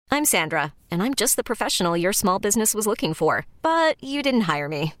I'm Sandra, and I'm just the professional your small business was looking for. But you didn't hire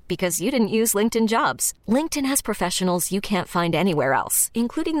me because you didn't use LinkedIn Jobs. LinkedIn has professionals you can't find anywhere else,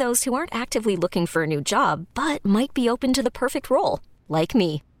 including those who aren't actively looking for a new job, but might be open to the perfect role, like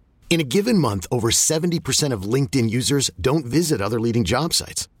me. In a given month, over 70% of LinkedIn users don't visit other leading job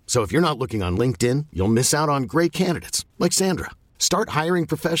sites. So if you're not looking on LinkedIn, you'll miss out on great candidates like Sandra. Start hiring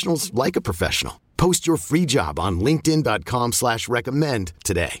professionals like a professional. Post your free job on linkedin.com/recommend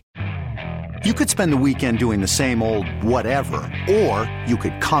today. You could spend the weekend doing the same old whatever, or you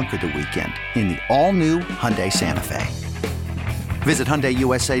could conquer the weekend in the all-new Hyundai Santa Fe. Visit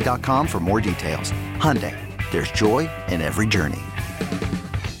HyundaiUSA.com for more details. Hyundai, there's joy in every journey.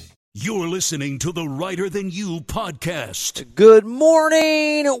 You're listening to the Writer Than You podcast. Good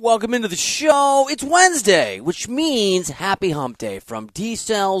morning. Welcome into the show. It's Wednesday, which means happy hump day. From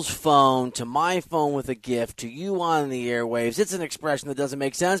D-Cell's phone to my phone with a gift to you on the airwaves. It's an expression that doesn't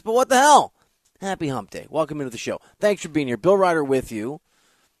make sense, but what the hell? Happy hump day. Welcome into the show. Thanks for being here. Bill Ryder with you.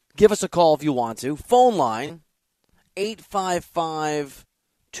 Give us a call if you want to. Phone line,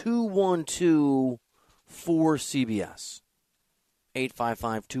 855-212-4CBS.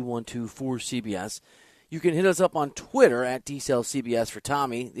 855-212-4CBS. You can hit us up on Twitter at DCellCBS for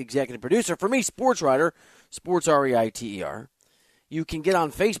Tommy, the executive producer. For me, Sports Writer, Sports R-E-I-T-E-R. You can get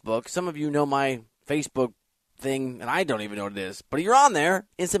on Facebook. Some of you know my Facebook thing, and I don't even know what it is. But you're on there.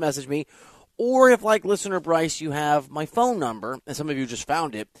 Instant message me. Or if, like listener Bryce, you have my phone number, and some of you just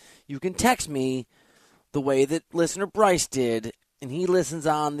found it, you can text me the way that listener Bryce did, and he listens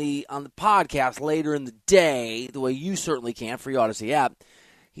on the podcast later in the day, the way you certainly can for your Odyssey app.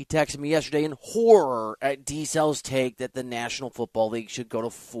 He texted me yesterday in horror at D-Cell's take that the National Football League should go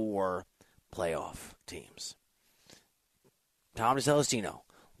to 4 playoff teams. Tom DeCelestino,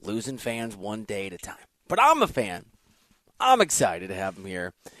 losing fans one day at a time. But I'm a fan. I'm excited to have him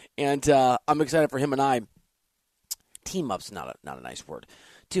here. And I'm excited for him and I, team up's not a nice word,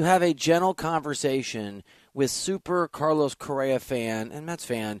 to have a gentle conversation with super Carlos Correa fan and Mets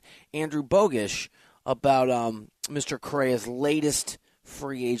fan Andrew Bogish about Mr. Correa's latest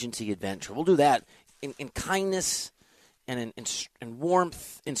free agency adventure. We'll do that in kindness and in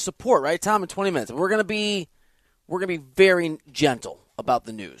warmth and support, right, Tom? In 20 minutes, we're gonna be very gentle about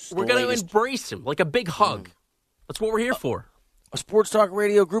the news. We're gonna embrace him like a big hug. That's what we're here for. A Sports Talk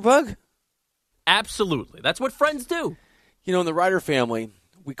Radio group hug? Absolutely. That's what friends do. You know, in the Ryder family,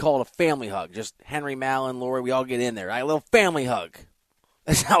 we call it a family hug. Just Henry, Malin, Lori, we all get in there. Right? A little family hug.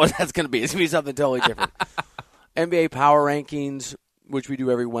 That's not what that's going to be. It's going to be something totally different. NBA Power Rankings, which we do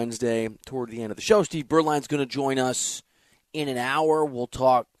every Wednesday toward the end of the show. Steve Berline's going to join us in an hour. We'll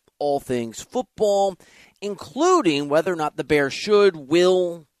talk all things football, including whether or not the Bears should,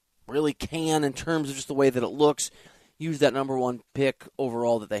 will, really can, in terms of just the way that it looks, use that number one pick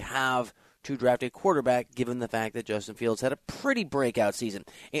overall that they have to draft a quarterback, given the fact that Justin Fields had a pretty breakout season.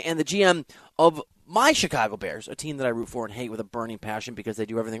 And the GM of my Chicago Bears, a team that I root for and hate with a burning passion because they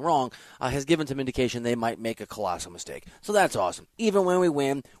do everything wrong, has given some indication they might make a colossal mistake. So that's awesome. Even when we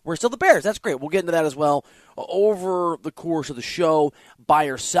win, we're still the Bears. That's great. We'll get into that as well over the course of the show. Buy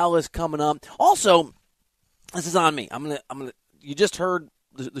or sell is coming up. Also, this is on me. I'm gonna. You just heard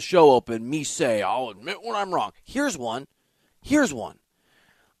the show open. Me say, I'll admit when I'm wrong. Here's one.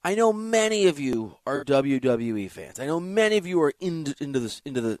 I know many of you are WWE fans. I know many of you are into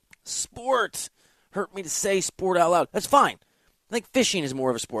the sport. Hurt me to say sport out loud. That's fine. I think fishing is more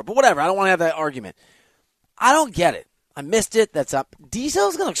of a sport, but whatever. I don't want to have that argument. I don't get it. I missed it. That's up.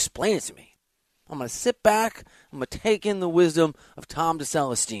 Diesel's going to explain it to me. I'm going to sit back. I'm going to take in the wisdom of Tom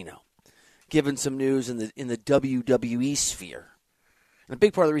DeCelestino, giving some news in the WWE sphere. And a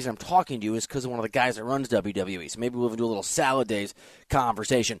big part of the reason I'm talking to you is because of one of the guys that runs WWE. So maybe we'll do a little Salad Days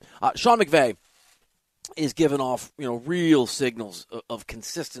conversation. Sean McVay is giving off, real signals of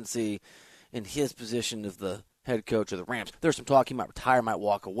consistency in his position of the head coach of the Rams. There's some talk he might retire, might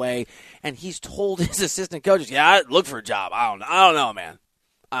walk away, and he's told his assistant coaches, "Yeah, look for a job. I don't know, man.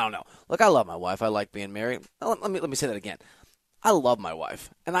 I don't know." Look, I love my wife. I like being married. Let me say that again. I love my wife,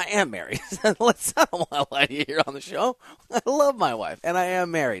 and I am married. I don't want to lie to you here on the show. I love my wife, and I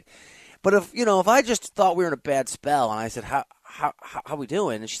am married. But if I just thought we were in a bad spell, and I said, how we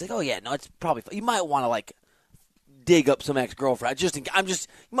doing? And she's like, "Oh yeah, no, it's probably fine. You might want to dig up some ex-girlfriend. You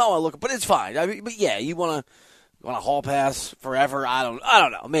might want to look, but it's fine. But yeah, you want to hall pass forever? I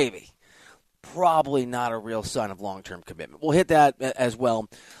don't know, maybe." Probably not a real sign of long-term commitment. We'll hit that as well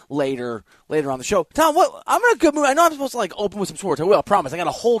later on the show. Tom, I'm in a good mood. I know I'm supposed to open with some sports. I will, I promise. I got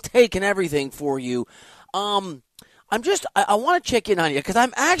a whole take and everything for you. I I want to check in on you because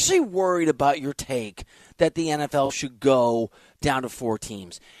I'm actually worried about your take that the NFL should go down to 4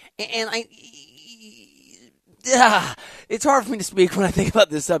 teams. And it's hard for me to speak when I think about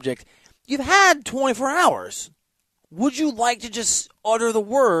this subject. You've had 24 hours. Would you like to just utter the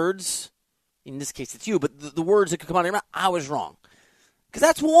words, in this case it's you, but the words that could come out of your mouth, I was wrong? Because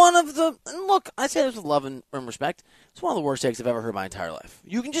that's one of the, and look, I say this with love and respect, it's one of the worst takes I've ever heard in my entire life.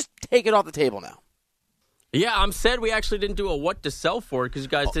 You can just take it off the table now. Yeah, I'm sad we actually didn't do a what to sell for it because you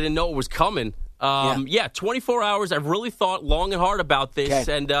guys didn't know it was coming. 24 hours. I've really thought long and hard about this,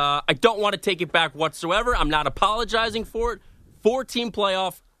 and I don't want to take it back whatsoever. I'm not apologizing for it. 4-team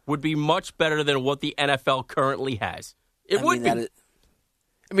playoff would be much better than what the NFL currently has. It would be.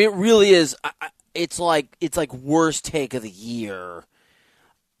 It really is. It's like worst take of the year.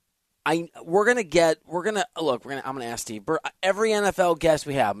 I'm gonna ask Steve Burr. Every NFL guest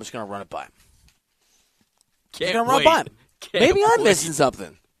we have, I'm just gonna run it by him. Maybe I'm missing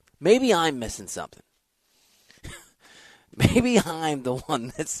something. Maybe I'm the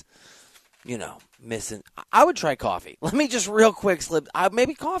one that's, missing. I would try coffee. Let me just real quick slip.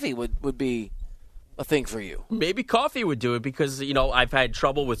 Maybe coffee would be a thing for you. Maybe coffee would do it because, I've had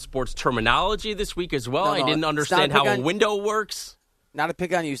trouble with sports terminology this week as well. I didn't understand how a window works. Not a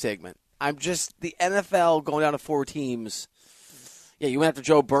pick on you segment. I'm just the NFL going down to 4 teams. Yeah, you went after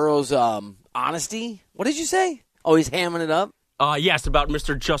Joe Burrow's honesty. What did you say? Oh, he's hamming it up? Yes, about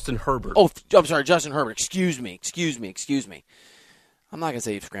Mr. Justin Herbert. Oh, I'm sorry, Justin Herbert. Excuse me. I'm not gonna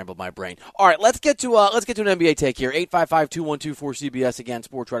say you've scrambled my brain. All right, let's get to an NBA take here. 855-212-4CBS again.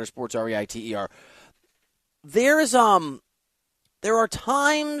 Sports Writer, Sports REITER. There are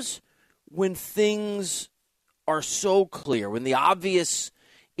times when things are so clear, when the obvious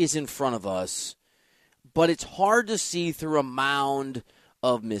is in front of us, but it's hard to see through a mound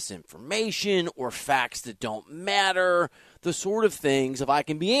of misinformation or facts that don't matter, the sort of things, if I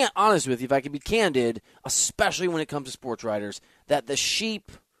can be honest with you, if I can be candid, especially when it comes to sports writers, that the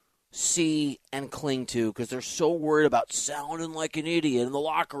sheep see and cling to because they're so worried about sounding like an idiot in the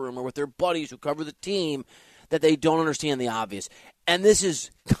locker room or with their buddies who cover the team that they don't understand the obvious. And this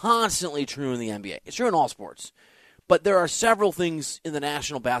is constantly true in the NBA. It's true in all sports. But there are several things in the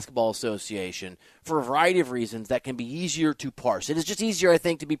National Basketball Association, for a variety of reasons, that can be easier to parse. It is just easier, I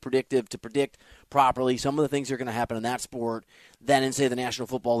think, to be predictive, to predict properly some of the things that are going to happen in that sport than in, say, the National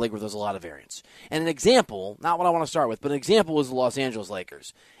Football League, where there's a lot of variance. And an example, not what I want to start with, but an example is the Los Angeles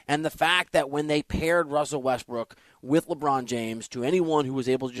Lakers. And the fact that when they paired Russell Westbrook with LeBron James, to anyone who was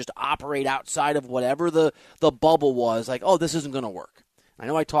able to just operate outside of whatever the bubble was, like, oh, this isn't going to work. I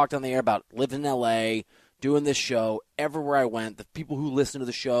know I talked on the air about living in L.A., doing this show, everywhere I went, the people who listen to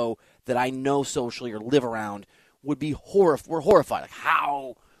the show that I know socially or live around were horrified. Like,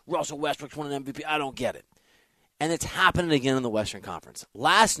 how Russell Westbrook's won an MVP? I don't get it. And it's happening again in the Western Conference.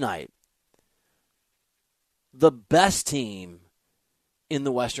 Last night, the best team in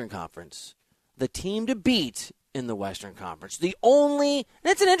the Western Conference, the team to beat in the Western Conference, and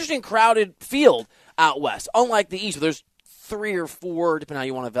it's an interesting crowded field out west, unlike the East, where there's 3 or 4, depending on how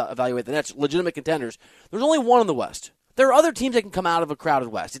you want to evaluate the Nets, legitimate contenders. There's only one in the West. There are other teams that can come out of a crowded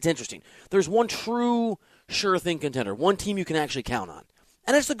West. It's interesting. There's one true, sure thing contender, one team you can actually count on,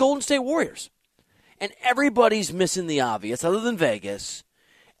 and it's the Golden State Warriors. And everybody's missing the obvious, other than Vegas.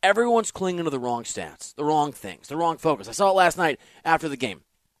 Everyone's clinging to the wrong stats, the wrong things, the wrong focus. I saw it last night after the game.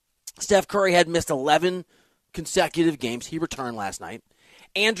 Steph Curry had missed 11 consecutive games. He returned last night.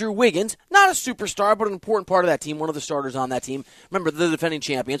 Andrew Wiggins, not a superstar, but an important part of that team, one of the starters on that team. Remember, the defending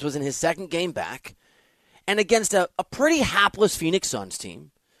champions, was in his second game back. And against a pretty hapless Phoenix Suns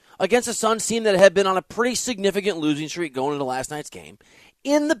team, against a Suns team that had been on a pretty significant losing streak going into last night's game,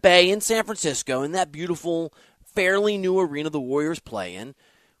 in the Bay, in San Francisco, in that beautiful, fairly new arena the Warriors play in,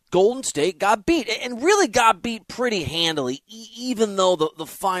 Golden State got beat, and really got beat pretty handily, even though the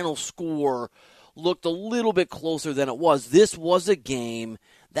final score looked a little bit closer than it was. This was a game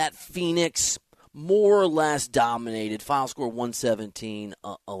that Phoenix more or less dominated. Final score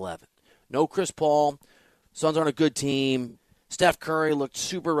 117-11. No Chris Paul. Suns aren't a good team. Steph Curry looked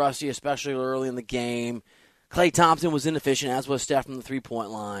super rusty, especially early in the game. Klay Thompson was inefficient, as was Steph from the three-point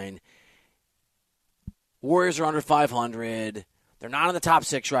line. Warriors are under 500. They're not in the top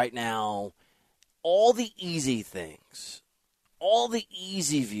 6 right now. All the easy things, all the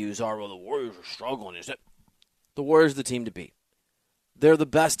easy views are, well, the Warriors are struggling. Is it? The Warriors are the team to beat. They're the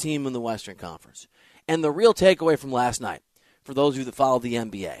best team in the Western Conference. And the real takeaway from last night, for those of you that follow the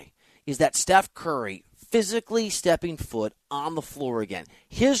NBA, is that Steph Curry physically stepping foot on the floor again.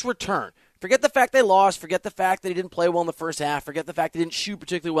 His return Forget the fact they lost. Forget the fact that he didn't play well in the first half. Forget the fact that he didn't shoot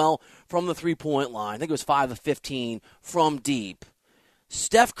particularly well from the three-point line. I think it was 5 of 15 from deep.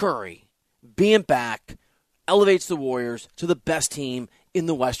 Steph Curry, being back, elevates the Warriors to the best team in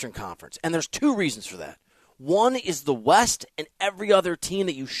the Western Conference. And there's two reasons for that. One is the West and every other team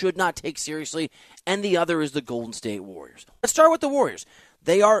that you should not take seriously, and the other is the Golden State Warriors. Let's start with the Warriors.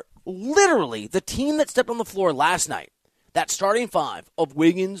 They are literally the team that stepped on the floor last night. That starting five of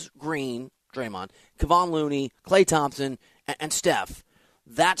Wiggins, Green, Draymond, Kevon Looney, Klay Thompson, and Steph,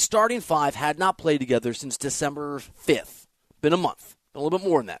 that starting five had not played together since December 5th. Been a month. Been a little bit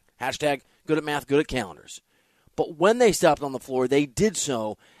more than that. Hashtag good at math, good at calendars. But when they stepped on the floor, they did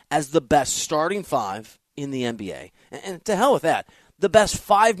so as the best starting five in the NBA. And to hell with that. The best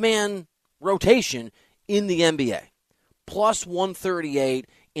five-man rotation in the NBA. Plus 138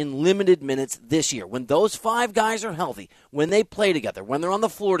 in limited minutes this year. When those five guys are healthy, when they play together, when they're on the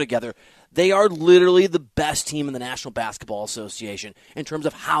floor together, they are literally the best team in the National Basketball Association in terms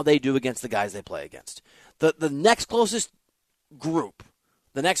of how they do against the guys they play against. The next closest group,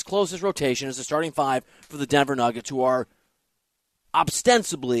 the next closest rotation is the starting five for the Denver Nuggets, who are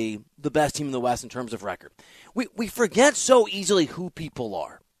ostensibly the best team in the West in terms of record. We forget so easily who people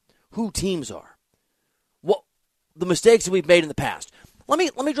are, who teams are, what the mistakes that we've made in the past. Let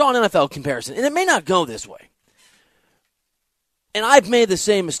me draw an NFL comparison, and it may not go this way. And I've made the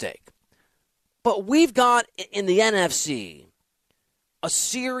same mistake. But we've got in the NFC a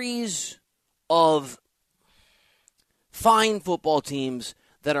series of fine football teams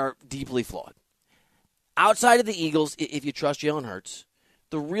that are deeply flawed. Outside of the Eagles, if you trust Jalen Hurts,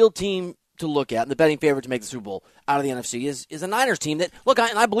 the real team to look at, and the betting favorite to make the Super Bowl out of the NFC is a Niners team that, look,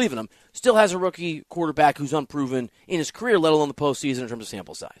 and I believe in them, still has a rookie quarterback who's unproven in his career, let alone the postseason in terms of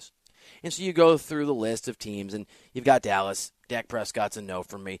sample size. And so you go through the list of teams, and you've got Dallas. Dak Prescott's a no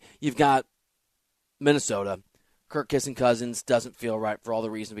from me. You've got Minnesota. Kirk Cousins doesn't feel right for all the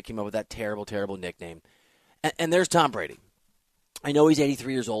reasons we came up with that terrible, terrible nickname. And there's Tom Brady. I know he's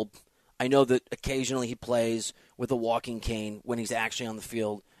 83 years old. I know that occasionally he plays with a walking cane when he's actually on the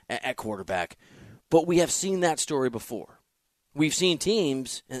field at quarterback. But we have seen that story before. We've seen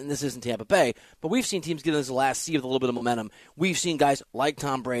teams, and this isn't Tampa Bay, but we've seen teams get into the last seed with a little bit of momentum. We've seen guys like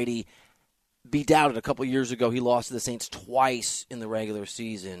Tom Brady be doubted a couple years ago. He lost to the Saints twice in the regular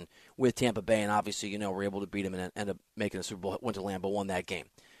season with Tampa Bay, and obviously, we're able to beat him and end up making a Super Bowl, went to Lambeau, won that game.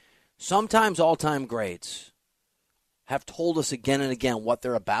 Sometimes all-time greats have told us again and again what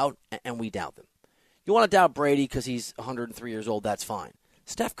they're about, and we doubt them. You want to doubt Brady because he's 103 years old, that's fine.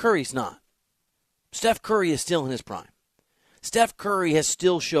 Steph Curry's not. Steph Curry is still in his prime. Steph Curry has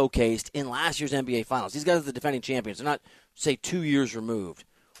still showcased in last year's NBA Finals. These guys are the defending champions. They're not, say, 2 years removed,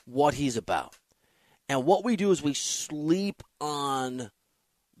 what he's about. And what we do is we sleep on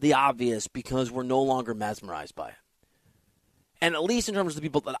the obvious because we're no longer mesmerized by it. And at least in terms of the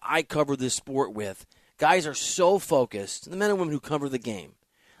people that I cover this sport with, guys are so focused, the men and women who cover the game,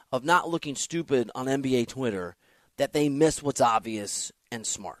 of not looking stupid on NBA Twitter that they miss what's obvious and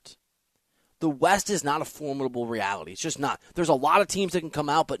smart. The West is not a formidable reality. It's just not. There's a lot of teams that can come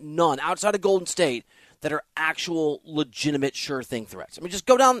out, but none outside of Golden State that are actual, legitimate, sure thing threats. I mean, just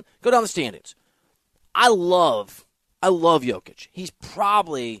go down the standings. I love Jokic. He's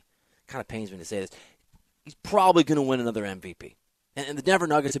probably, kind of pains me to say this, he's probably going to win another MVP. And the Denver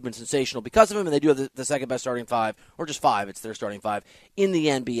Nuggets have been sensational because of him, and they do have the second best starting five, or just five, it's their starting five, in the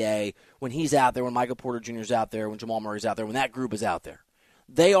NBA. When he's out there, when Michael Porter Jr. is out there, when Jamal Murray's out there, when that group is out there.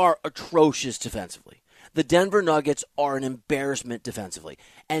 They are atrocious defensively. The Denver Nuggets are an embarrassment defensively.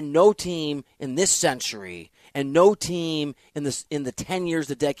 And no team in this century, and no team in the 10 years,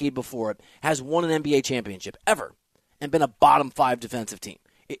 the decade before it, has won an NBA championship ever and been a bottom five defensive team.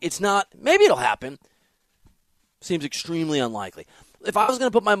 It's not, maybe it'll happen. Seems extremely unlikely. If I was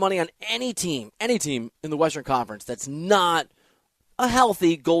going to put my money on any team in the Western Conference that's not a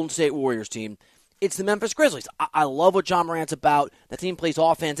healthy Golden State Warriors team, it's the Memphis Grizzlies. I love what John Morant's about. That team plays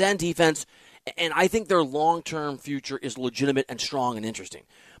offense and defense, and I think their long-term future is legitimate and strong and interesting.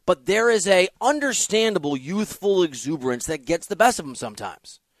 But there is a understandable youthful exuberance that gets the best of them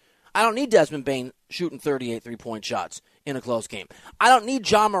sometimes. I don't need Desmond Bane shooting 38 three-point shots in a close game. I don't need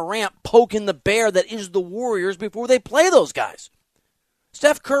John Morant poking the bear that is the Warriors before they play those guys.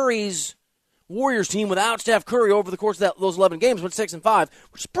 Steph Curry's Warriors team without Steph Curry over the course of those 11 games went 6-5,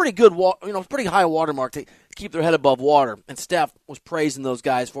 which is pretty good, pretty high watermark to keep their head above water. And Steph was praising those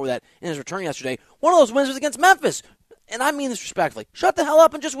guys for that in his return yesterday. One of those wins was against Memphis, and I mean this respectfully. Shut the hell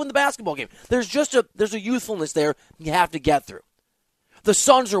up and just win the basketball game. There's a youthfulness there you have to get through. The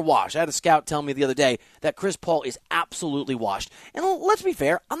Suns are washed. I had a scout tell me the other day that Chris Paul is absolutely washed. And let's be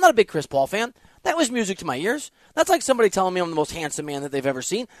fair, I'm not a big Chris Paul fan. That was music to my ears. That's like somebody telling me I'm the most handsome man that they've ever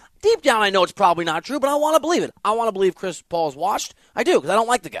seen. Deep down, I know it's probably not true, but I want to believe it. I want to believe Chris Paul is washed. I do, because I don't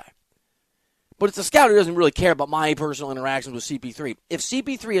like the guy. But it's a scout who doesn't really care about my personal interactions with CP3. If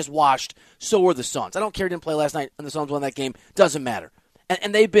CP3 is washed, so are the Suns. I don't care he didn't play last night and the Suns won that game. Doesn't matter.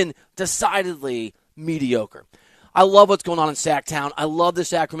 And they've been decidedly mediocre. I love what's going on in Sacktown. I love the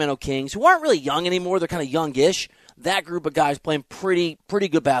Sacramento Kings, who aren't really young anymore. They're kind of youngish. That group of guys playing pretty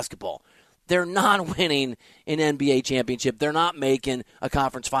good basketball. They're not winning an NBA championship. They're not making a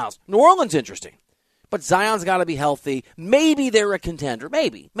conference finals. New Orleans, interesting. But Zion's got to be healthy. Maybe they're a contender.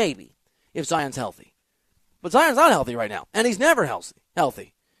 Maybe. If Zion's healthy. But Zion's not healthy right now, and he's never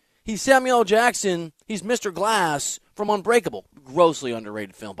healthy. He's Samuel L. Jackson. He's Mr. Glass from Unbreakable. Grossly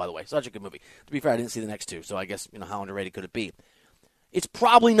underrated film, by the way. Such a good movie. To be fair, I didn't see the next two, so I guess, how underrated could it be? It's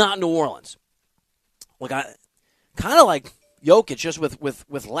probably not New Orleans. Kind of like Jokic, just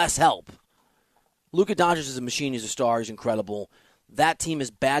with less help. Luka Doncic is a machine. He's a star. He's incredible. That team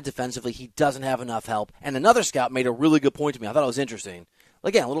is bad defensively. He doesn't have enough help. And another scout made a really good point to me. I thought it was interesting.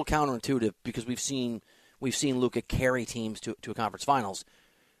 Again, a little counterintuitive because we've seen Luka carry teams to a conference finals.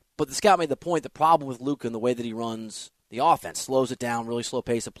 But the scout made the point, the problem with Luka and the way that he runs the offense, slows it down, really slow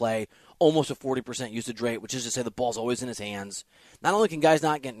pace of play, almost a 40% usage rate, which is to say the ball's always in his hands. Not only can guys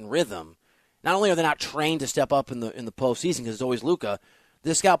not get in rhythm, not only are they not trained to step up in the postseason because it's always Luka,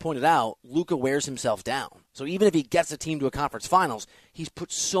 this scout pointed out, Luka wears himself down. So even if he gets a team to a conference finals, he's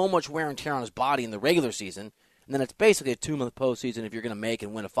put so much wear and tear on his body in the regular season, and then it's basically a 2-month postseason if you're going to make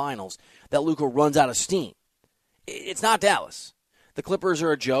and win a finals, that Luka runs out of steam. It's not Dallas. The Clippers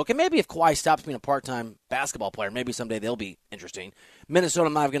are a joke, and maybe if Kawhi stops being a part-time basketball player, maybe someday they'll be interesting. Minnesota,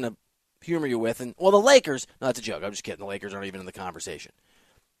 I'm not going to humor you with. And the Lakers, no, that's a joke. I'm just kidding. The Lakers aren't even in the conversation.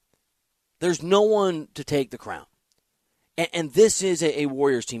 There's no one to take the crown. And this is a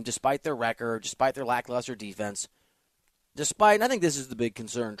Warriors team, despite their record, despite their lackluster defense, and I think this is the big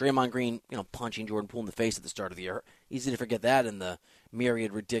concern, Draymond Green, punching Jordan Poole in the face at the start of the year. Easy to forget that in the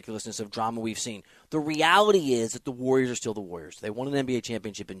myriad ridiculousness of drama we've seen. The reality is that the Warriors are still the Warriors. They won an NBA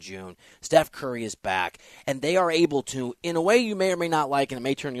championship in June. Steph Curry is back, and they are able to, in a way you may or may not like, and it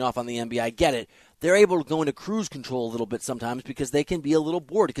may turn you off on the NBA, I get it, they're able to go into cruise control a little bit sometimes because they can be a little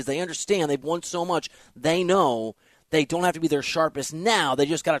bored, because they understand they've won so much, they know they don't have to be their sharpest now. They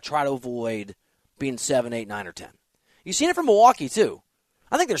just got to try to avoid being 7, 8, 9, or 10. You've seen it from Milwaukee, too.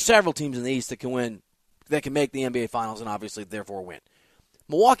 I think there's several teams in the East that can win, that can make the NBA Finals and obviously therefore win.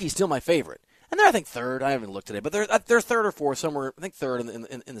 Milwaukee's still my favorite. And they're, I think, third. I haven't looked today, but they're third or fourth, somewhere, I think third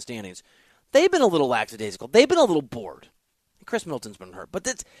in the standings. They've been a little lackadaisical. They've been a little bored. Chris Middleton's been hurt.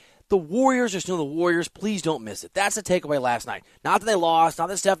 But the Warriors are still the Warriors. Please don't miss it. That's the takeaway last night. Not that they lost, not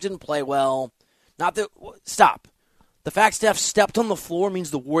that Steph didn't play well. Stop. The fact Steph stepped on the floor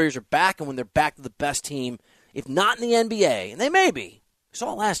means the Warriors are back, and when they're back to the best team, if not in the NBA, and they may be, we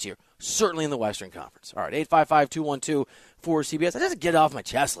saw it last year, certainly in the Western Conference. All right, 855-212-4CBS. I just get it off my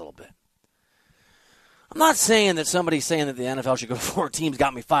chest a little bit. I'm not saying that somebody saying that the NFL should go to 4 teams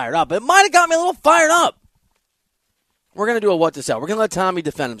got me fired up, but it might have got me a little fired up. We're going to do a what to sell. We're going to let Tommy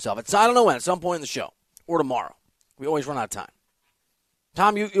defend himself. I don't know when, at some point in the show, or tomorrow. We always run out of time.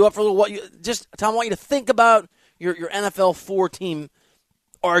 Tom, you up for a little what? Tom, I want you to think about your NFL 4-team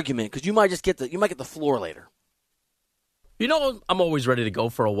argument, because you might get the floor later. I'm always ready to go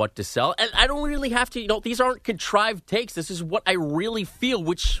for a what to sell. And I don't really have to, these aren't contrived takes. This is what I really feel,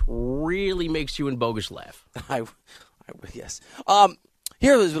 which really makes you and Bogus laugh. Yes.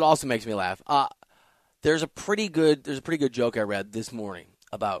 Here's what also makes me laugh. There's a pretty good joke I read this morning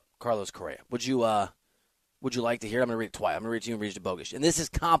about Carlos Correa. Would you like to hear it? I'm going to read it twice. I'm going to read it to you and read it to Bogus. And this is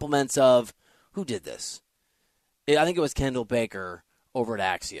compliments of, who did this? I think it was Kendall Baker over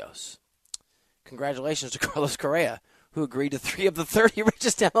at Axios. Congratulations to Carlos Correa, who agreed to 3 of the 30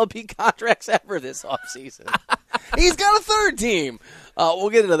 richest MLB contracts ever this offseason. He's got a third team. We'll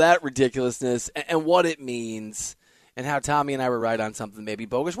get into that ridiculousness and what it means and how Tommy and I were right on something maybe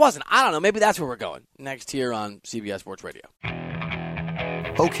Bogus wasn't. I don't know. Maybe that's where we're going. Next here on CBS Sports Radio.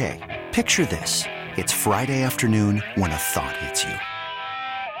 Okay, picture this. It's Friday afternoon when a thought hits you.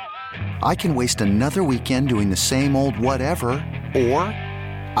 I can waste another weekend doing the same old whatever, or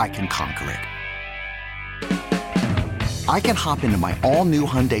I can conquer it. I can hop into my all-new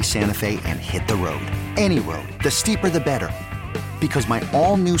Hyundai Santa Fe and hit the road. Any road. The steeper, the better. Because my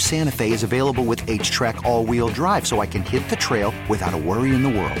all-new Santa Fe is available with H-Track all-wheel drive, so I can hit the trail without a worry in the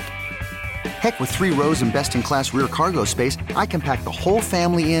world. Heck, with 3 rows and best-in-class rear cargo space, I can pack the whole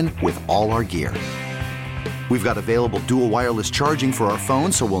family in with all our gear. We've got available dual wireless charging for our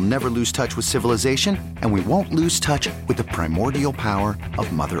phones, so we'll never lose touch with civilization, and we won't lose touch with the primordial power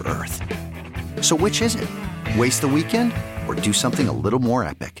of Mother Earth. So which is it? Waste the weekend or do something a little more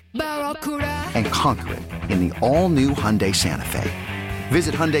epic? And conquer it in the all-new Hyundai Santa Fe.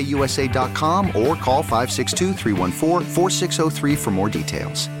 Visit HyundaiUSA.com or call 562-314-4603 for more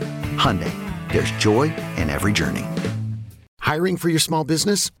details. Hyundai, there's joy in every journey. Hiring for your small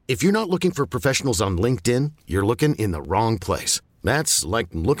business? If you're not looking for professionals on LinkedIn, you're looking in the wrong place. That's like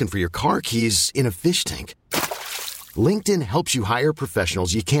looking for your car keys in a fish tank. LinkedIn helps you hire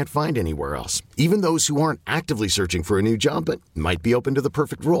professionals you can't find anywhere else, even those who aren't actively searching for a new job but might be open to the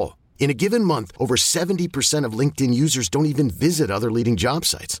perfect role. In a given month, over 70% of LinkedIn users don't even visit other leading job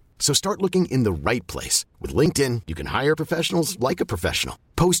sites. So start looking in the right place. With LinkedIn, you can hire professionals like a professional.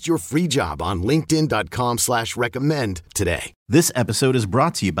 Post your free job on linkedin.com/recommend today. This episode is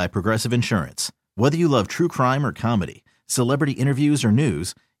brought to you by Progressive Insurance. Whether you love true crime or comedy, celebrity interviews or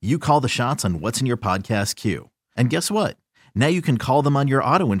news, you call the shots on what's in your podcast queue. And guess what? Now you can call them on your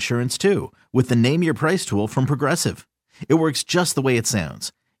auto insurance too with the Name Your Price tool from Progressive. It works just the way it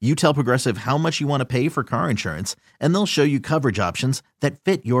sounds. You tell Progressive how much you want to pay for car insurance, and they'll show you coverage options that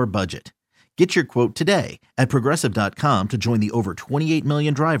fit your budget. Get your quote today at Progressive.com to join the over 28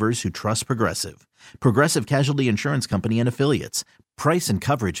 million drivers who trust Progressive. Progressive Casualty Insurance Company and Affiliates. Price and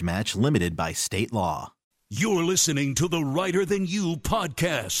coverage match limited by state law. You're listening to the Writer Than You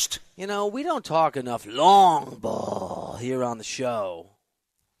podcast. You know, we don't talk enough long ball here on the show.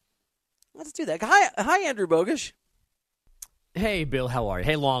 Let's do that. Hi, Andrew Bogusch. Hey, Bill, how are you?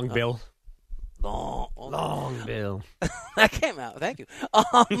 Hey, Long Bill. Long Bill. That came out. Thank you.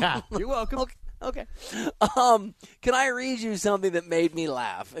 You're welcome. Okay. Can I read you something that made me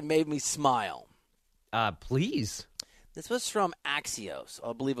laugh and made me smile? Please. This was from Axios.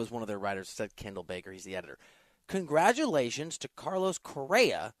 I believe it was one of their writers. It said Kendall Baker. He's the editor. Congratulations to Carlos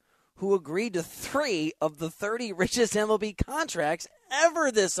Correa, who agreed to 3 of the 30 richest MLB contracts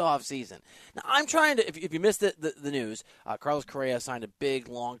ever this offseason. Now, I'm trying to, if you missed the news, Carlos Correa signed a big,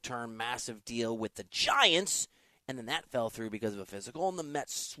 long-term, massive deal with the Giants, and then that fell through because of a physical, and the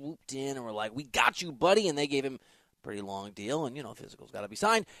Mets swooped in and were like, we got you, buddy, and they gave him a pretty long deal, and, physical's got to be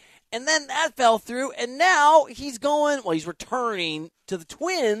signed. And then that fell through, and now he's returning to the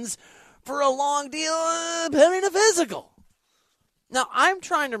Twins for a long deal, pending a physical. Now, I'm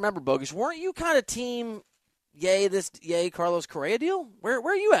trying to remember, Bogusch, weren't you kind of team yay Carlos Correa deal? Where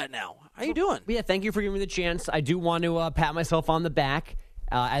are you at now? How you doing? Yeah, thank you for giving me the chance. I do want to pat myself on the back,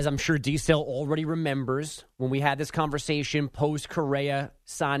 as I'm sure D-Cell already remembers when we had this conversation post-Correa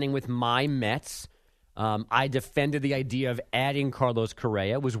signing with my Mets. I defended the idea of adding Carlos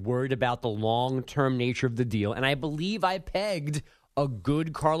Correa, was worried about the long-term nature of the deal, and I believe I pegged a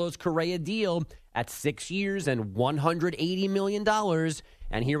good Carlos Correa deal at 6 years and $180 million.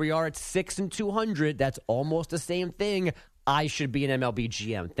 And here we are at 6 and $200. That's almost the same thing. I should be an MLB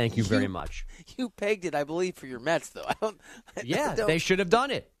GM. Thank you very much. You pegged it, I believe, for your Mets, though. They should have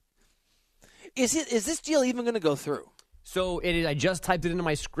done it. Is this deal even going to go through? So it is. I just typed it into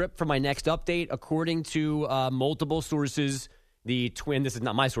my script for my next update. According to multiple sources, this is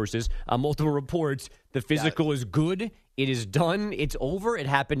not my sources, multiple reports, the physical is good. It is done. It's over. It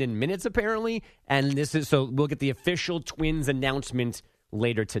happened in minutes, apparently. And so we'll get the official Twins announcement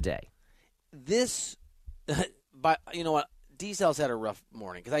later today. But you know what? D-Cell's had a rough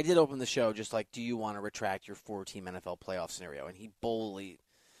morning because I did open the show just like, do you want to retract your 4-team NFL playoff scenario? And he boldly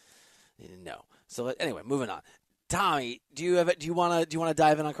didn't know. So anyway, moving on. Tommy, do you want to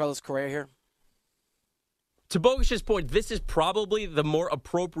dive in on Carlos Correa here? To Bogusch's point, this is probably the more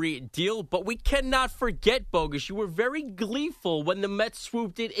appropriate deal, but we cannot forget, Bogusch, you were very gleeful when the Mets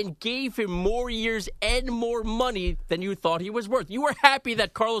swooped in and gave him more years and more money than you thought he was worth. You were happy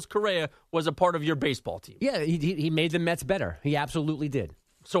that Carlos Correa was a part of your baseball team. Yeah, he made the Mets better. He absolutely did.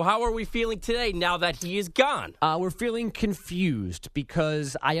 So how are we feeling today now that he is gone? We're feeling confused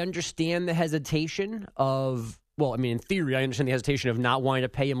because I understand the hesitation of... Well, I mean, in theory, I understand the hesitation of not wanting to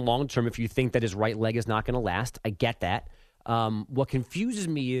pay him long-term if you think that his right leg is not going to last. I get that. What confuses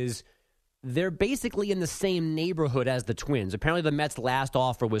me is they're basically in the same neighborhood as the Twins. Apparently, the Mets' last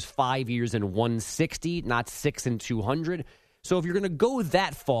offer was 5 years and $160, not 6 and $200. So if you're going to go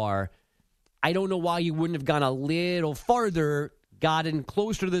that far, I don't know why you wouldn't have gone a little farther, gotten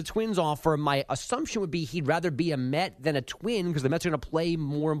closer to the Twins offer. My assumption would be he'd rather be a Met than a Twin because the Mets are going to play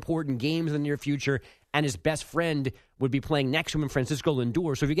more important games in the near future, and his best friend would be playing next to him in Francisco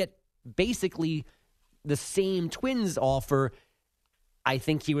Lindor. So if you get basically the same Twins offer, I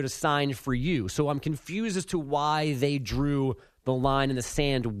think he would have signed for you. So I'm confused as to why they drew the line in the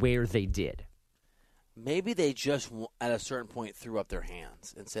sand where they did. maybe they just, at a certain point, threw up their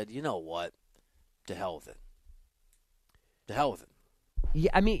hands and said, you know what? To hell with it. To hell with it.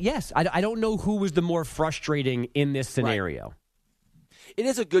 Yeah, I mean, yes. I don't know who was the more frustrating in this scenario. Right. It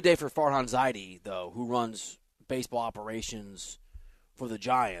is a good day for Farhan Zaidi, though, who runs baseball operations for the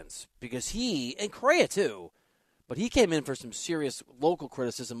Giants, because he, and Correa too, but he came in for some serious local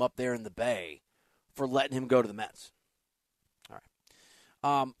criticism up there in the Bay for letting him go to the Mets. All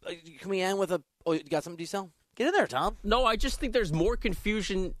right. Can we end with you got something, D-Cell? Get in there, Tom. No, I just think there's more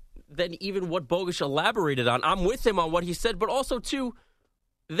confusion than even what Bogusch elaborated on. I'm with him on what he said, but also, too,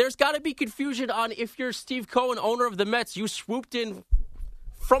 there's got to be confusion on if you're Steve Cohen, owner of the Mets, you swooped in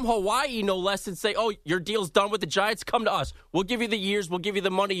from Hawaii, no less, and say, oh, your deal's done with the Giants, come to us. We'll give you the years, we'll give you the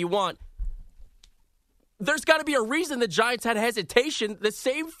money you want. There's got to be a reason the Giants had hesitation. The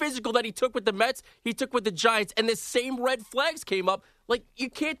same physical that he took with the Mets, he took with the Giants, and the same red flags came up. Like, you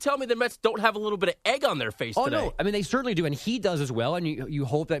can't tell me the Mets don't have a little bit of egg on their face today. No. I mean, they certainly do, and he does as well, and you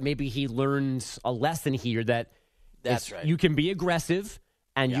hope that maybe he learns a lesson here that's right. You can be aggressive,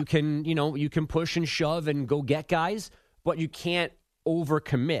 and you can push and shove and go get guys, but you can't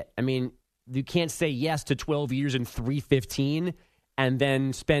overcommit. I mean, you can't say yes to 12 years and $315 and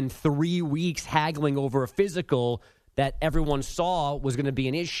then spend 3 weeks haggling over a physical that everyone saw was going to be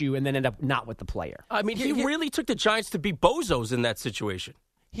an issue and then end up not with the player. I mean, he really took the Giants to be bozos in that situation.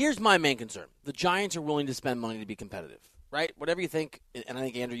 Here's my main concern. The Giants are willing to spend money to be competitive, right? Whatever you think, and I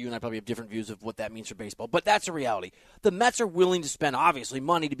think, Andrew, you and I probably have different views of what that means for baseball, but that's a reality. The Mets are willing to spend, obviously,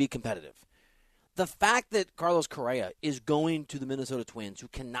 money to be competitive. The fact that Carlos Correa is going to the Minnesota Twins, who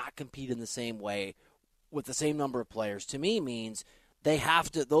cannot compete in the same way with the same number of players, to me means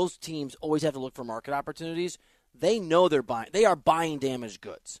those teams always have to look for market opportunities. They know they are buying damaged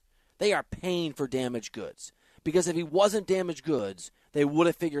goods. They are paying for damaged goods. Because if he wasn't damaged goods, they would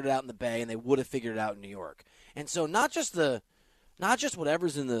have figured it out in the Bay and they would have figured it out in New York. And so not just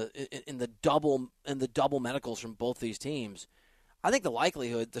whatever's in the double medicals from both these teams. I think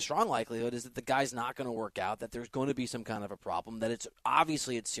the strong likelihood is that the guy's not going to work out, that there's going to be some kind of a problem, that it's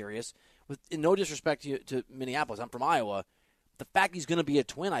serious. In no disrespect to Minneapolis, I'm from Iowa. The fact he's going to be a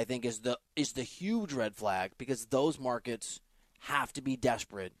Twin, I think, is the huge red flag, because those markets have to be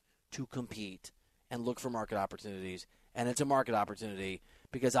desperate to compete and look for market opportunities. And it's a market opportunity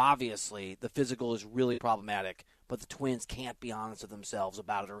because obviously the physical is really problematic, but the Twins can't be honest with themselves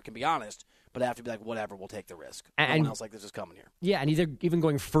about it, or can be honest, but they have to be like, whatever, we'll take the risk. No one else like this is coming here. Yeah, and even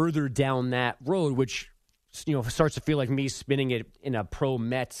going further down that road, which starts to feel like me spinning it in a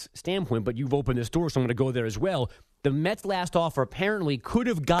pro-Mets standpoint, but you've opened this door, so I'm going to go there as well. The Mets' last offer apparently could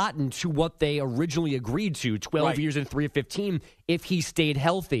have gotten to what they originally agreed to, 12 years and $315, if he stayed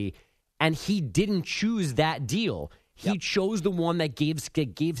healthy, and he didn't choose that deal. He chose the one that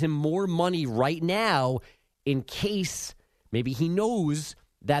gives him more money right now in case maybe he knows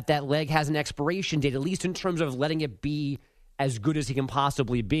that leg has an expiration date, at least in terms of letting it be as good as he can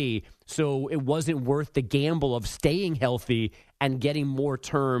possibly be. So it wasn't worth the gamble of staying healthy and getting more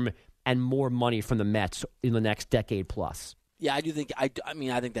term and more money from the Mets in the next decade plus. Yeah, I do think. I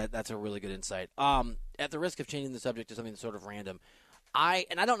think that's a really good insight. At the risk of changing the subject to something sort of random, I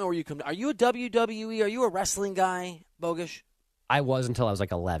don't know where you come. Are you a WWE? Are you a wrestling guy, Bogusch? I was until I was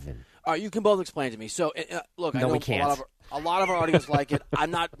like 11. All right, you can both explain to me. So, look, no, I know we can't. A lot of our audience like it.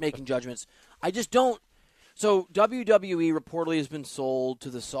 I'm not making judgments. I just don't. So, WWE reportedly has been sold to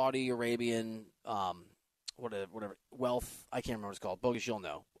the Saudi Arabian, whatever wealth. I can't remember what it's called. Bogusch, you'll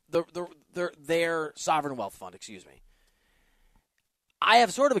know. Their sovereign wealth fund. Excuse me. I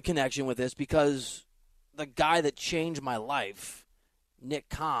have sort of a connection with this because the guy that changed my life, Nick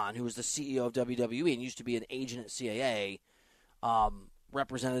Khan, who was the CEO of WWE and used to be an agent at CAA,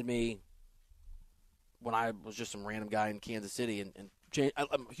 represented me when I was just some random guy in Kansas City, and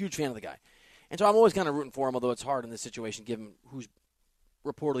I'm a huge fan of the guy. And so I'm always kind of rooting for him, although it's hard in this situation given who's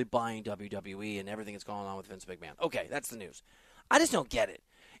reportedly buying WWE and everything that's going on with Vince McMahon. Okay, that's the news. I just don't get it.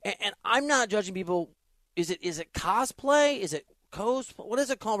 And I'm not judging people. Is it cosplay? Is it cosplay? What is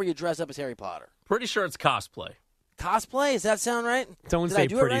it called where you dress up as Harry Potter? Pretty sure it's cosplay. Cosplay? Does that sound right? Don't say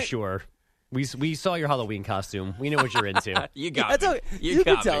pretty sure. We saw your Halloween costume. We know what you're into. You got me. You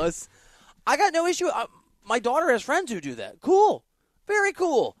can tell us. I got no issue. My daughter has friends who do that. Cool. Very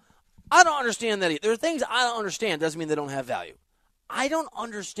cool. I don't understand that either. There are things I don't understand. Doesn't mean they don't have value. I don't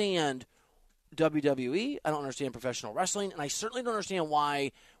understand WWE. I don't understand professional wrestling. And I certainly don't understand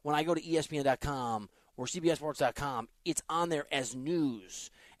why when I go to ESPN.com or CBSSports.com, it's on there as news.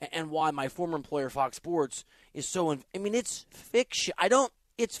 And why my former employer, Fox Sports, is so... it's fiction.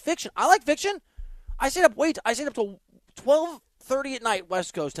 It's fiction. I like fiction. I stayed up till 12 30 at night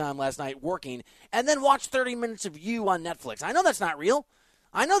West Coast time last night working and then watched 30 minutes of You on Netflix. I know that's not real.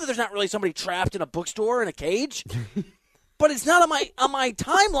 I know that there's not really somebody trapped in a bookstore in a cage. But it's not on my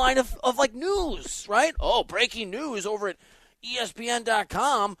timeline of like news, right? Oh, breaking news over at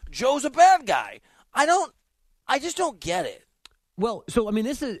ESPN.com. Joe's a bad guy. I just don't get it. Well, so I mean,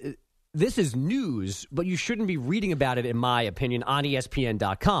 this is news, but you shouldn't be reading about it, in my opinion, on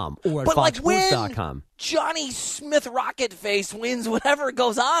ESPN.com or at FoxSports.com. When Johnny Smith Rocket Face wins whatever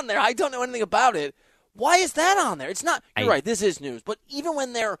goes on there, I don't know anything about it. Why is that on there? It's not. You're right. This is news, but even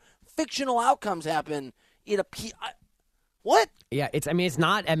when their fictional outcomes happen, what? Yeah, it's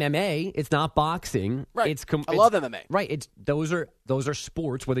not MMA, it's not boxing. Right. I love MMA. Right. Those are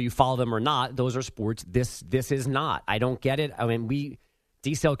sports, whether you follow them or not. Those are sports. This is not. I don't get it. I mean,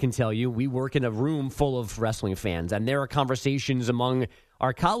 D-Cell can tell you, we work in a room full of wrestling fans, and there are conversations among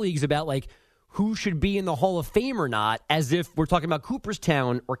our colleagues about like who should be in the Hall of Fame or not, as if we're talking about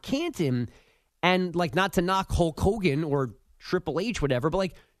Cooperstown or Canton, and like not to knock Hulk Hogan or Triple H, whatever, but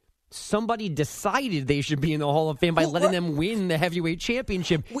like somebody decided they should be in the Hall of Fame by letting them win the heavyweight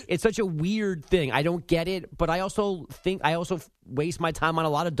championship. It's such a weird thing. I don't get it, but I also waste my time on a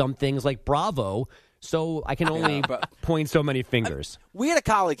lot of dumb things like Bravo, so I can only point so many fingers. We had a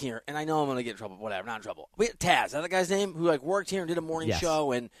colleague here, and I know I'm going to get in trouble, whatever, not in trouble. We had Taz, is that the guy's name, who like worked here and did a morning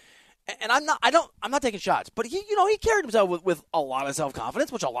show, and I'm not taking shots, but he carried himself with a lot of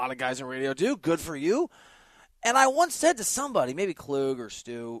self-confidence, which a lot of guys in radio do. Good for you. And I once said to somebody, maybe Klug or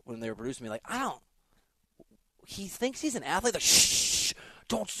Stu, when they were producing me, like, he thinks he's an athlete. Like, shh,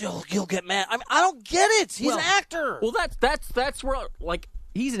 you'll get mad. I mean, I don't get it. He's an actor. Well, that's where, like,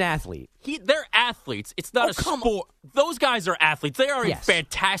 he's an athlete. They're athletes. It's not a sport. Those guys are athletes. They are in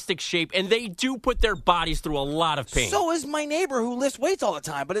fantastic shape, and they do put their bodies through a lot of pain. So is my neighbor who lifts weights all the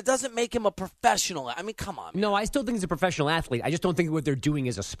time, but it doesn't make him a professional. I mean, come on, man. No, I still think he's a professional athlete. I just don't think what they're doing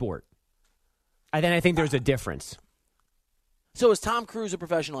is a sport. And then I think there's a difference. So is Tom Cruise a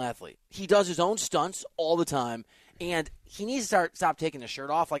professional athlete? He does his own stunts all the time, and he needs to stop taking his shirt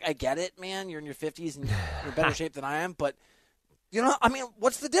off. Like, I get it, man. You're in your 50s, and you're in better shape than I am. But,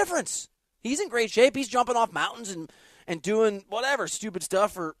 what's the difference? He's in great shape. He's jumping off mountains and doing whatever stupid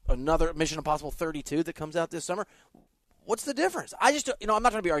stuff for another Mission Impossible 32 that comes out this summer. What's the difference? I just, I'm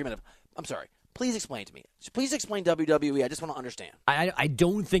not trying to be argumentative. I'm sorry. Please explain to me. Please explain WWE. I just want to understand. I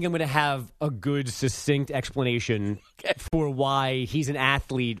don't think I'm going to have a good, succinct explanation for why he's an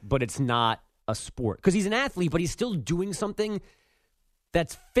athlete, but it's not a sport. Because he's an athlete, but he's still doing something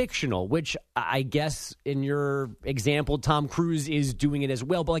that's fictional, which I guess in your example, Tom Cruise is doing it as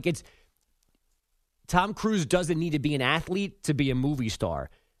well. But like Tom Cruise doesn't need to be an athlete to be a movie star.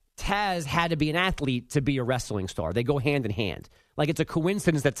 Taz had to be an athlete to be a wrestling star. They go hand in hand. Like, it's a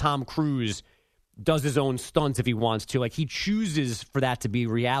coincidence that Tom Cruise does his own stunts if he wants to. Like, he chooses for that to be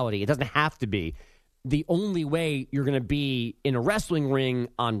reality. It doesn't have to be. The only way you're going to be in a wrestling ring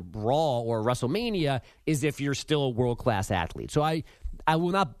on Raw or WrestleMania is if you're still a world-class athlete. So I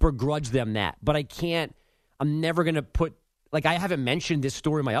will not begrudge them that. But I'm never going to put, like, I haven't mentioned this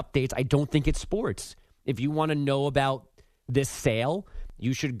story in my updates. I don't think it's sports. If you want to know about this sale,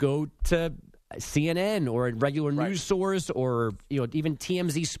 you should go to CNN or a regular news source, or even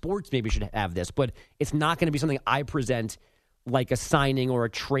TMZ Sports maybe should have this, but it's not going to be something I present like a signing or a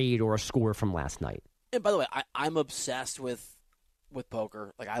trade or a score from last night. And by the way, I'm obsessed with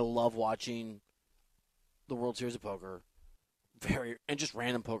poker. Like, I love watching the World Series of Poker, and just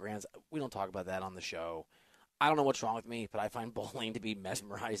random poker hands. We don't talk about that on the show. I don't know what's wrong with me, but I find bowling to be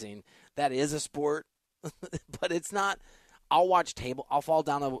mesmerizing. That is a sport, but it's not. I'll fall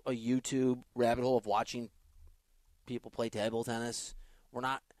down a YouTube rabbit hole of watching people play table tennis. We're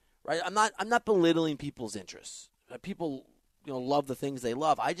not right. I'm not belittling people's interests. People, love the things they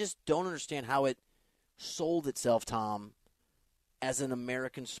love. I just don't understand how it sold itself, Tom, as an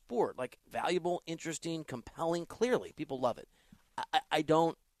American sport. Like, valuable, interesting, compelling. Clearly, people love it. I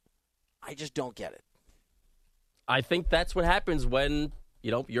just don't get it. I think that's what happens when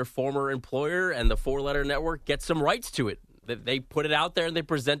your former employer and the four-letter network get some rights to it. They put it out there and they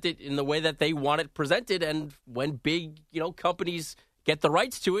present it in the way that they want it presented. And when big, companies get the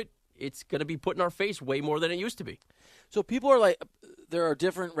rights to it, it's going to be put in our face way more than it used to be. So people are like, there are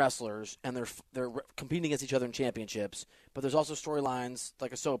different wrestlers and they're competing against each other in championships, but there's also storylines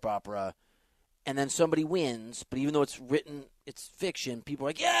like a soap opera, and then somebody wins. But even though it's written, it's fiction. People are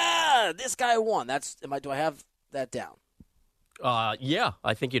like, yeah, this guy won. Do I have that down? Yeah,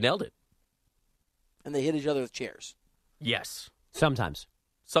 I think you nailed it. And they hit each other with chairs. Yes. Sometimes.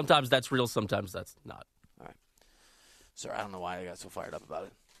 Sometimes that's real, sometimes that's not. All right. Sorry, I don't know why I got so fired up about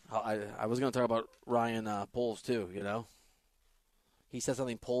it. I was going to talk about Ryan Poles, too, He said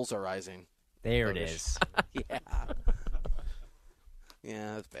something polarizing. There it is. Yeah.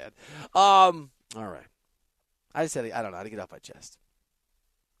 Yeah, that's bad. All right. I just said I don't know how to get off my chest.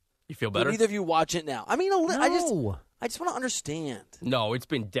 You feel better? Do either of you watch it now? I mean, No. I just want to understand. No, it's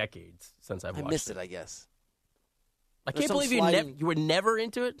been decades since I've watched it. I missed it, I guess. I There's can't some believe you were never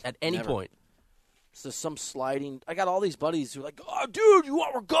into it at any Never. point. So some sliding. I got all these buddies who are like, "Oh, dude,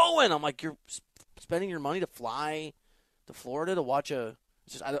 we're going." I'm like, "You're spending your money to fly to Florida to watch a?"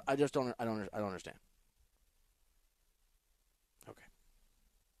 It's just I don't understand. Okay.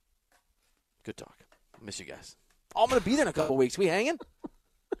 Good talk. I miss you guys. Oh, I'm gonna be there in a couple weeks. We hanging?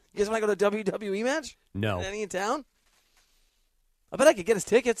 You guys want to go to a WWE match? No. Any in town? I bet I could get us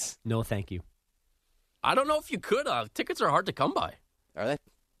tickets. No, thank you. I don't know if you could. Tickets are hard to come by. Are they?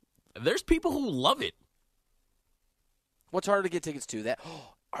 There's people who love it. What's harder to get tickets to? That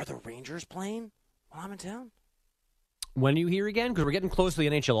are the Rangers playing while I'm in town? When are you here again? Because we're getting close to the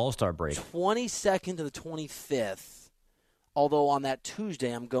NHL All-Star break. 22nd to the 25th. Although on that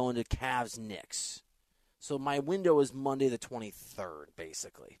Tuesday, I'm going to Cavs-Knicks. So my window is Monday the 23rd,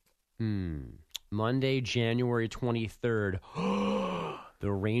 basically. Monday, January 23rd.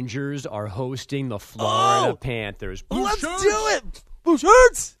 The Rangers are hosting the Florida Panthers. Let's do it! Blue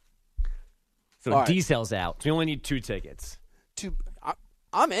shirts! So All right. D-Cell's out. So we only need 2 tickets.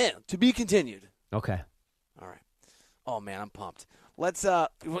 I'm in. To be continued. Okay. All right. Oh, man, I'm pumped. Let's, what,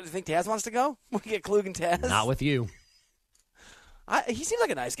 do you think Taz wants to go? We get Klug and Taz? Not with you. He seems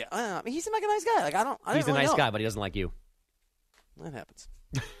like a nice guy. I mean, he seemed like a nice guy. Like, I He's a didn't really nice know. guy, but he doesn't like you. That happens.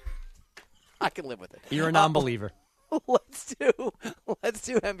 I can live with it. You're a non-believer. Let's do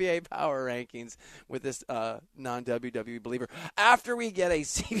NBA power rankings with this non-WWE believer after we get a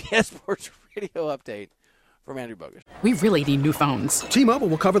CBS Sports Radio update from Andrew Bogut. We really need new phones. T-Mobile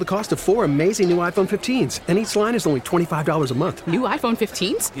will cover the cost of 4 amazing new iPhone 15s, and each line is only $25 a month. New iPhone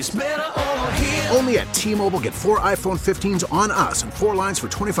 15s? It's better over here. Only at T-Mobile, get 4 iPhone 15s on us and 4 lines for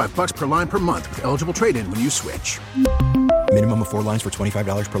 $25 per line per month with eligible trade-in when you switch. Minimum of 4 lines for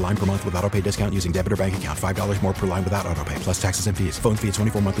 $25 per line per month with autopay discount using debit or bank account. $5 more per line without autopay, plus taxes and fees. Phone fee at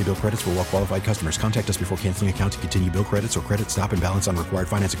 24 monthly bill credits for well-qualified customers. Contact us before canceling account to continue bill credits or credit stop and balance on required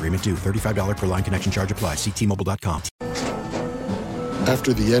finance agreement due. $35 per line connection charge applies. See T-Mobile.com.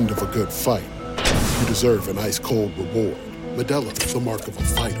 After the end of a good fight, you deserve an ice-cold reward. Modelo is the mark of a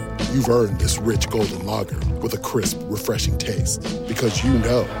fighter. You've earned this rich golden lager with a crisp, refreshing taste. Because you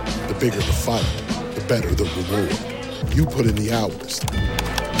know, the bigger the fight, the better the reward. You put in the hours,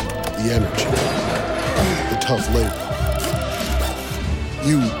 the energy, the tough labor.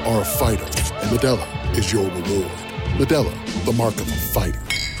 You are a fighter, and Modelo is your reward. Modelo, the mark of a fighter.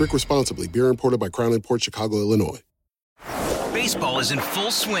 Drink responsibly. Beer imported by Crown Imports, Chicago, Illinois. Baseball is in full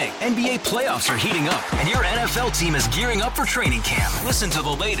swing. NBA playoffs are heating up, and your NFL team is gearing up for training camp. Listen to the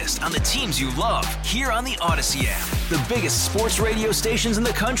latest on the teams you love here on the Odyssey app. The biggest sports radio stations in the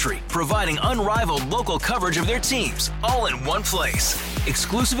country, providing unrivaled local coverage of their teams, all in one place.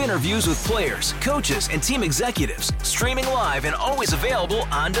 Exclusive interviews with players, coaches, and team executives, streaming live and always available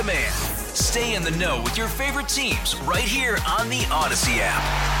on demand. Stay in the know with your favorite teams right here on the Odyssey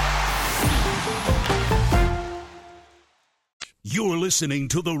app. You're listening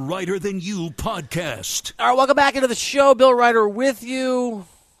to the Writer Than You podcast. All right, welcome back into the show. Bill Ryder with you.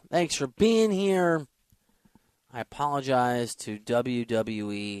 Thanks for being here. I apologize to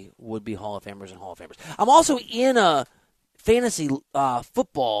WWE would-be Hall of Famers and Hall of Famers. I'm also in a fantasy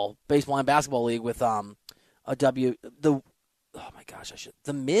football, baseball, and basketball league with The Miz? The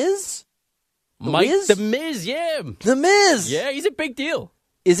Miz, yeah. The Miz. Yeah, he's a big deal.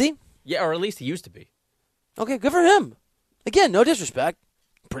 Is he? Yeah, or at least he used to be. Okay, good for him. Again, no disrespect.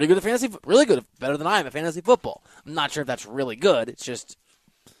 Pretty good at fantasy, really good, better than I am at fantasy football. I'm not sure if that's really good. It's just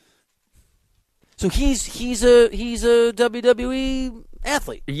so he's a WWE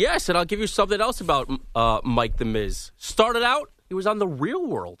athlete. Yes, and I'll give you something else about Mike the Miz. Started out, he was on The Real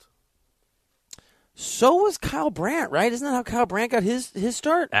World. So was Kyle Brandt, right? Isn't that how Kyle Brandt got his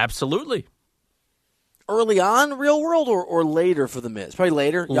start? Absolutely. Early on, Real World, or later for the Miz? Probably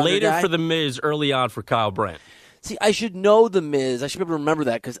later. Later guy? for the Miz, early on for Kyle Brandt. See, I should know the Miz. I should be able to remember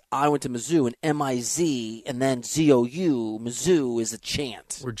that because I went to Mizzou, and M-I-Z, and then Z-O-U. Mizzou is a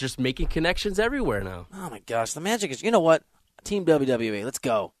chant. We're just making connections everywhere now. Oh, my gosh. The magic is, you know what? Team WWE, let's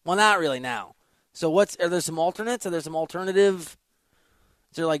go. Well, not really now. So are there some alternates? Are there some alternative?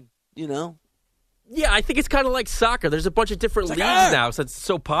 Is there Yeah, I think it's kind of like soccer. There's a bunch of different leagues now since it's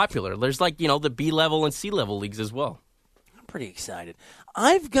so popular. There's the B-level and C-level leagues as well. I'm pretty excited.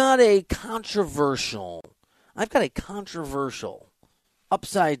 I've got a controversial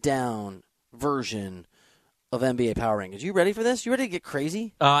upside-down version of NBA Power Rankings. You ready for this? You ready to get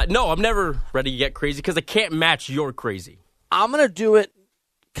crazy? No, I'm never ready to get crazy because I can't match your crazy. I'm going to do it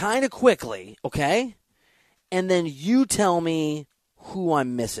kind of quickly, okay? And then you tell me who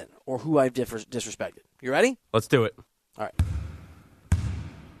I'm missing or who I've disrespected. You ready? Let's do it. All right.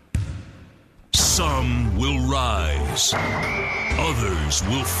 Some will rise, others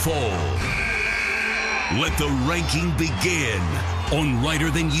will fall. Let the ranking begin on Writer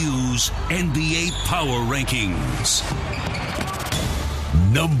Than You's NBA Power Rankings.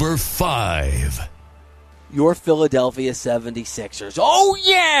 Number 5. Your Philadelphia 76ers. Oh,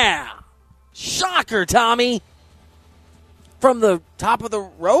 yeah! Shocker, Tommy. From the top of the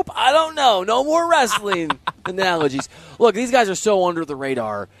rope? I don't know. No more wrestling analogies. Look, these guys are so under the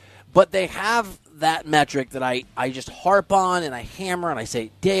radar, but they have that metric that I just harp on and I hammer and I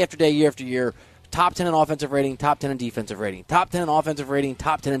say day after day, year after year, top 10 in offensive rating, top 10 in defensive rating, top 10 in offensive rating,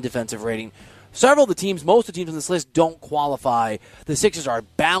 top 10 in defensive rating. Several of the teams, most of the teams on this list don't qualify. The Sixers are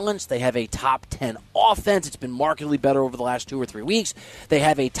balanced. They have a top 10 offense. It's been markedly better over the last 2 or 3 weeks. They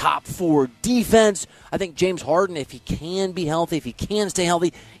have a top 4 defense. I think James Harden, if he can be healthy, if he can stay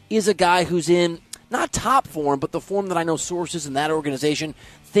healthy, is a guy who's in not top form, but the form that I know sources in that organization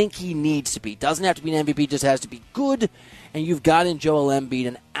think he needs to be. Doesn't have to be an MVP, just has to be good. And you've got in Joel Embiid,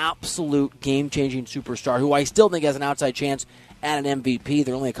 an absolute game-changing superstar who I still think has an outside chance at an MVP.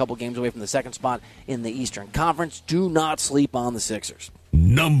 They're only a couple games away from the second spot in the Eastern Conference. Do not sleep on the Sixers.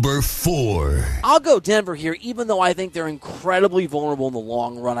 Number 4. I'll go Denver here, even though I think they're incredibly vulnerable in the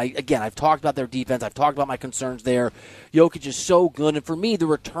long run. I've talked about their defense. I've talked about my concerns there. Jokic is so good. And for me, the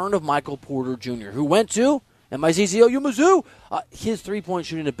return of Michael Porter Jr., who went to MICCOU Mizzou, his three-point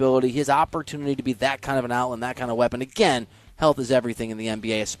shooting ability, his opportunity to be that kind of an outlet and that kind of weapon. Again, health is everything in the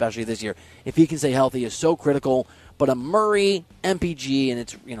NBA, especially this year. If he can stay healthy, is so critical. But a Murray, MPG, and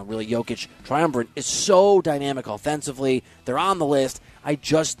it's really Jokic triumvirate is so dynamic offensively. They're on the list. I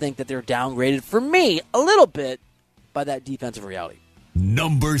just think that they're downgraded for me a little bit by that defensive reality.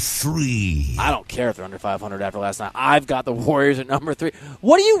 Number 3. I don't care if they're under 500 after last night. I've got the Warriors at number 3.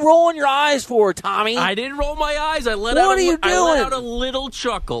 What are you rolling your eyes for, Tommy? I didn't roll my eyes. I let out a little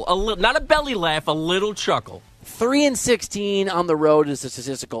chuckle. Not a belly laugh, a little chuckle. 3-16 on the road is a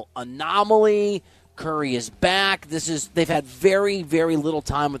statistical anomaly. Curry is back. They've had very, very little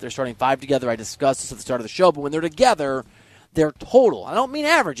time with their starting five together. I discussed this at the start of the show, but when they're together, their total, I don't mean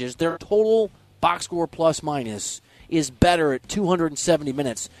averages, their total box score plus minus is better at 270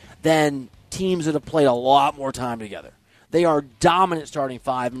 minutes than teams that have played a lot more time together. They are dominant starting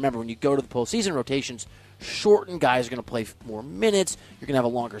five. Remember, when you go to the postseason, rotations shorten. Guys are going to play more minutes. You're going to have a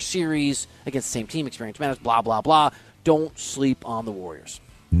longer series against the same team. Experience matters, blah, blah, blah. Don't sleep on the Warriors.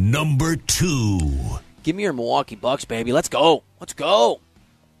 Number 2. Give me your Milwaukee Bucks, baby. Let's go. Let's go.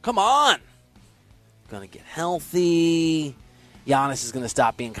 Come on. Going to get healthy. Giannis is going to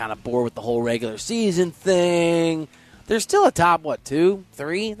stop being kind of bored with the whole regular season thing. They're still a top, 2,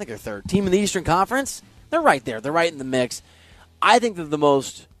 3? I think they're third. Team in the Eastern Conference? They're right there. They're right in the mix. I think they're the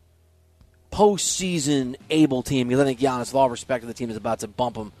most postseason able team because I think Giannis, with all respect to the team, is about to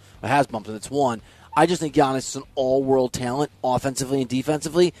bump them, or has bumped them. It's one. I just think Giannis is an all-world talent, offensively and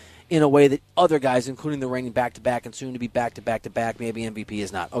defensively, in a way that other guys, including the reigning back-to-back and soon-to-be back-to-back-to-back, maybe MVP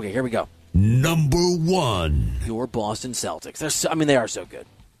is not. Okay, here we go. Number 1. Your Boston Celtics. They are so good.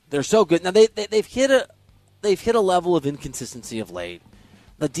 They're so good. Now, they've hit a level of inconsistency of late.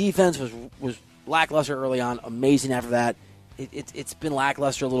 The defense was lackluster early on, amazing after that. It's been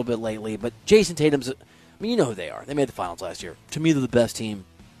lackluster a little bit lately, but Jason Tatum's, you know who they are. They made the finals last year. To me, they're the best team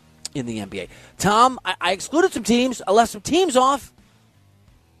in the NBA. Tom, I excluded some teams. I left some teams off.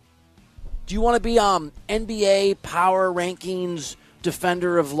 Do you want to be NBA Power Rankings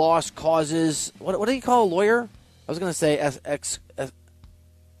defender of lost causes? What do you call a lawyer? I was going to say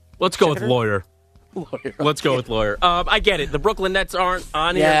Let's go with lawyer. Let's go with lawyer. I get it. The Brooklyn Nets aren't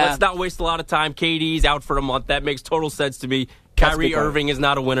on here. Yeah. Let's not waste a lot of time. KD's out for a month. That makes total sense to me. Kyrie Irving is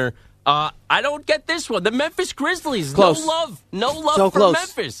not a winner. I don't get this one. The Memphis Grizzlies. Close. No love So for close.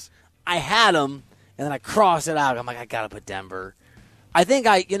 Memphis. I had them, and then I crossed it out. I'm like, I got to put Denver. I think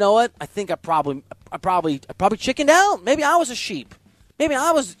you know what? I think I probably chickened out. Maybe I was a sheep. Maybe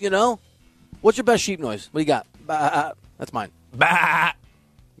I was, What's your best sheep noise? What do you got? Bah. That's mine. Bah.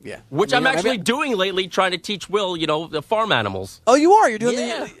 Yeah. Which I'm actually doing lately, trying to teach Will, the farm animals. Oh, you are? You're doing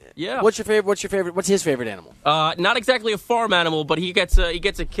Yeah. What's your favorite? What's his favorite animal? Not exactly a farm animal, but he gets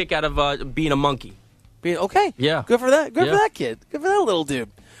a kick out of being a monkey. Okay. Yeah. Good for that. Good for that kid. Good for that little dude.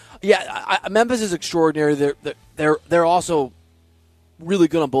 Yeah, Memphis is extraordinary. They're also really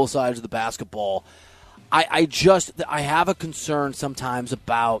good on both sides of the basketball. I have a concern sometimes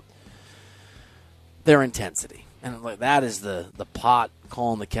about their intensity. And like, that is the pot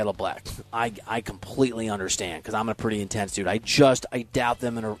calling the kettle black. I completely understand because I'm a pretty intense dude. I doubt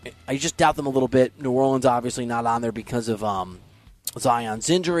them I just doubt them a little bit. New Orleans obviously not on there because of Zion's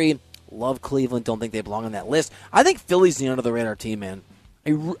injury. Love Cleveland. Don't think they belong on that list. I think Philly's the under the radar team, man.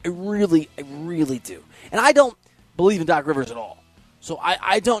 I really do. And I don't believe in Doc Rivers at all. So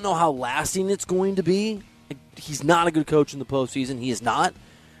I don't know how lasting it's going to be. He's not a good coach in the postseason. He is not.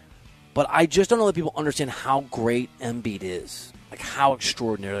 But I just don't know that people understand how great Embiid is. Like, how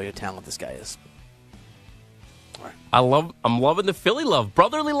extraordinarily talented this guy is. All right. I'm loving the Philly love.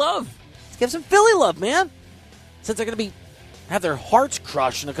 Brotherly love. Let's give some Philly love, man. Since they're going to have their hearts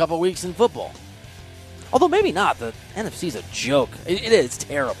crushed in a couple weeks in football. Although maybe not. The NFC's a joke. It is. It's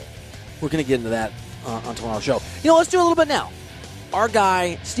terrible. We're going to get into that on tomorrow's show. Let's do a little bit now. Our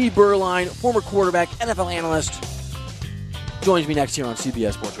guy, Steve Berline, former quarterback, NFL analyst, joins me next here on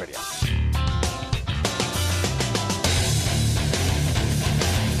CBS Sports Radio.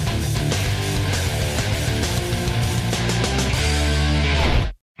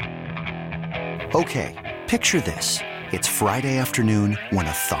 Okay, picture this. It's Friday afternoon when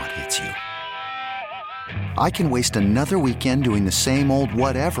a thought hits you. I can waste another weekend doing the same old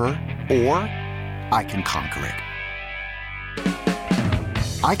whatever, or I can conquer it.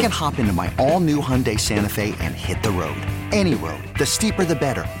 I can hop into my all-new Hyundai Santa Fe and hit the road. Any road. The steeper, the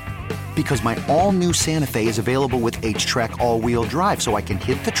better. Because my all-new Santa Fe is available with H-Track all-wheel drive, so I can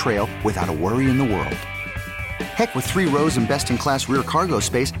hit the trail without a worry in the world. Heck, with 3 rows and best-in-class rear cargo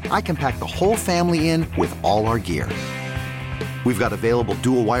space, I can pack the whole family in with all our gear. We've got available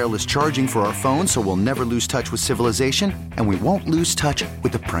dual wireless charging for our phones, so we'll never lose touch with civilization, and we won't lose touch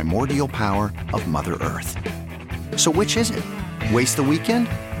with the primordial power of Mother Earth. So which is it? Waste the weekend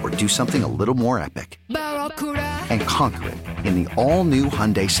or do something a little more epic? And conquer it in the all-new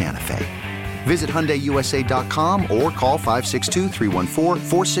Hyundai Santa Fe. Visit HyundaiUSA.com or call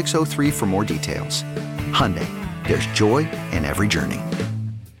 562-314-4603 for more details. Hyundai, there's joy in every journey.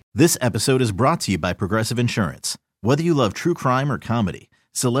 This episode is brought to you by Progressive Insurance. Whether you love true crime or comedy,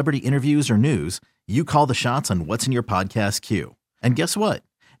 celebrity interviews or news, you call the shots on what's in your podcast queue. And guess what?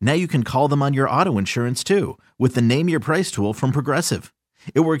 Now you can call them on your auto insurance too with the Name Your Price tool from Progressive.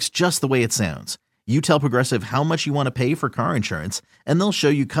 It works just the way it sounds. You tell Progressive how much you want to pay for car insurance, and they'll show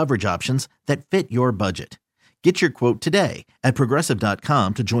you coverage options that fit your budget. Get your quote today at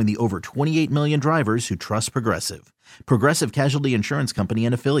Progressive.com to join the over 28 million drivers who trust Progressive. Progressive Casualty Insurance Company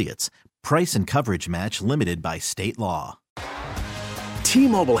and Affiliates. Price and coverage match limited by state law.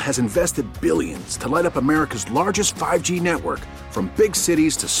 T-Mobile has invested billions to light up America's largest 5G network, from big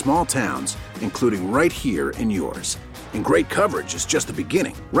cities to small towns, including right here in yours. And great coverage is just the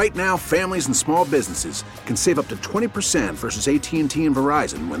beginning. Right now, families and small businesses can save up to 20% versus AT&T and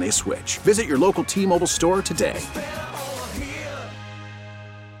Verizon when they switch. Visit your local T-Mobile store today.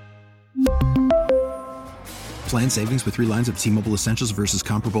 Plan savings with 3 lines of T-Mobile Essentials versus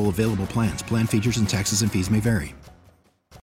comparable available plans. Plan features and taxes and fees may vary.